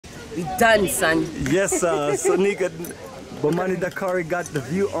We done, son. Yes, Sonika, Bomani Dakari got the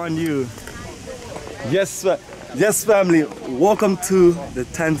view on you. Yes, yes, family. Welcome to the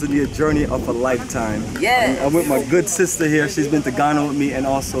Tanzania journey of a lifetime. Yes. I'm with my good sister here. She's been to Ghana with me and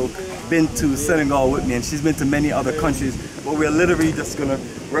also been to Senegal with me, and she's been to many other countries. But we're literally just gonna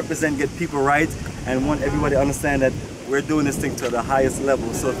represent, get people right, and want everybody to understand that we're doing this thing to the highest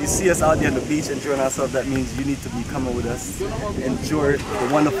level. So if you see us out there on the beach enjoying ourselves, that means you need to be coming with us. Enjoy the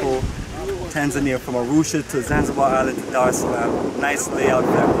wonderful Tanzania, from Arusha to Zanzibar Island to Dar es Salaam. Nice layout,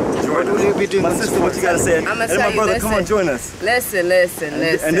 family. Enjoy it. My sister, what you gotta say? I'm and my brother, come on, join us. Listen.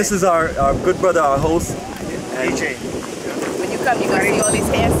 And this is our good brother, our host, AJ. When you come, you're gonna see all these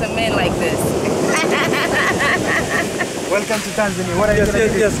handsome men like this. Welcome to Tanzania. What are you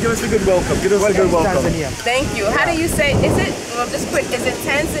yes, give us a good welcome. Give us a good welcome. Tanzania. Thank you. How do you say, is it, well, just quick, is it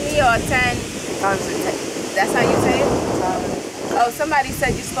Tanzania or Tanzania. That's how you say it? Oh, somebody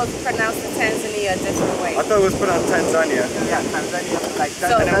said you're supposed to pronounce the Tanzania a different way. I thought it was pronounced Tanzania. Yeah, Tanzania. Like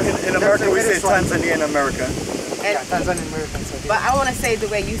So, Tanzania. In America, we say Tanzania in America. Yeah, Tanzania American. So But I want to say it the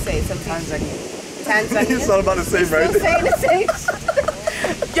way you say it. So Tanzania. Tanzania. It's all about the same, right? Still saying the same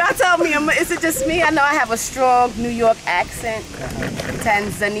shit. Y'all tell me, is it just me? I know I have a strong New York accent.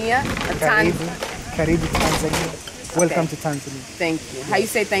 Tanzania. Karibu Tanzania. Welcome to Tanzania. Thank you. How you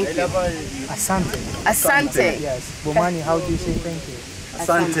say thank you? Asante. Asante. Yes. Bomani, how do you say thank you?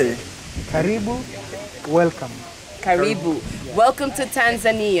 Asante. Karibu. Welcome. Karibu. Yeah. Welcome to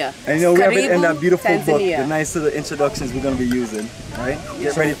Tanzania. And you know, we have it in Karibu, that beautiful book, Tanzania. the nice little introductions we're going to be using, right?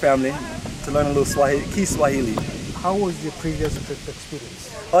 Get ready, family, to learn a little Swahili. How was your previous trip experience?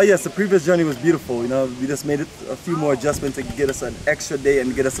 Oh yes, the previous journey was beautiful. You know, we just made it a few more adjustments to get us an extra day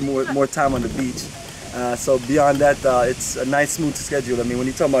and get us more time on the beach. So beyond that, it's a nice, smooth schedule. I mean, when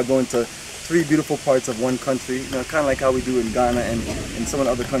you talk about going to 3 beautiful parts of one country, you know, kind of like how we do in Ghana and in some of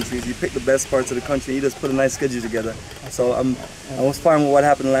the other countries, you pick the best parts of the country, you just put a nice schedule together. So I was fine with what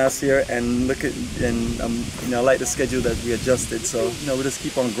happened last year, and you know, I like the schedule that we adjusted. So you know, we just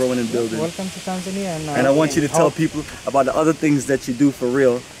keep on growing and building. Welcome to Tanzania, and I want you to tell people about the other things that you do for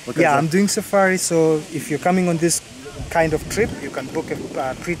real. Yeah, I'm doing safari. So if you're coming on this kind of trip, you can book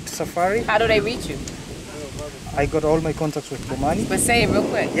a pre-safari. How do they reach you? I got all my contacts with Bomani. But say it real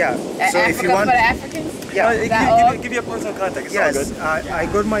quick. Yeah. So Africa if you want for the Africans? Yeah. Give you a personal contact. It's yes, all good. I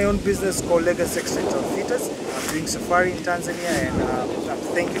got my own business called Legacy Exchange Outfitters. I'm doing safari in Tanzania, and I'm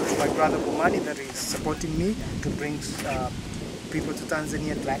thanking to my brother Bomani that is supporting me to bring people to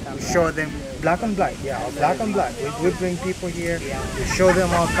Tanzania to show them black and black. Yeah, black and black. We bring people here. We show them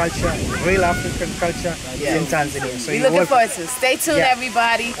our culture, real African culture in Tanzania. So we're looking forward to it. Stay tuned,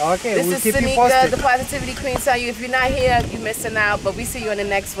 everybody. Okay, this we'll is keep you Sonika, posted. the Positivity Queen. So if you're not here, you're missing out. But we see you on the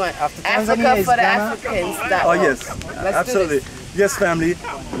next one. After Africa Tanzania for the Ghana. Africans. Oh yes, Let's absolutely. do this. Yes, family.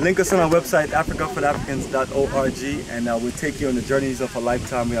 Link us on our website, africafortheafricans.org, and we'll take you on the journeys of a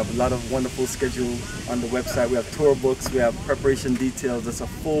lifetime. We have a lot of wonderful schedule on the website. We have tour books, we have preparation details. There's a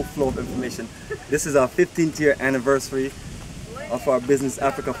full flow of information. This is our 15th year anniversary of our business,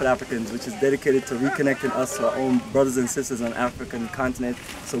 Africa for the Africans, which is dedicated to reconnecting us to our own brothers and sisters on the African continent,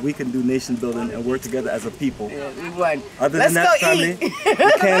 so we can do nation building and work together as a people. Yeah, we won. Other Let's than that, go family, eat.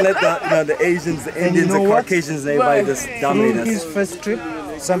 we can't let the Asians, the Indians, you know the what? Caucasians, and everybody just dominate Through us. his first trip,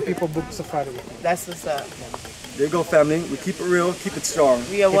 some people booked safari with me. That's what's up. There you go, family. We keep it real, keep it strong.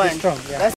 We are Keep it one. strong, yeah. Let's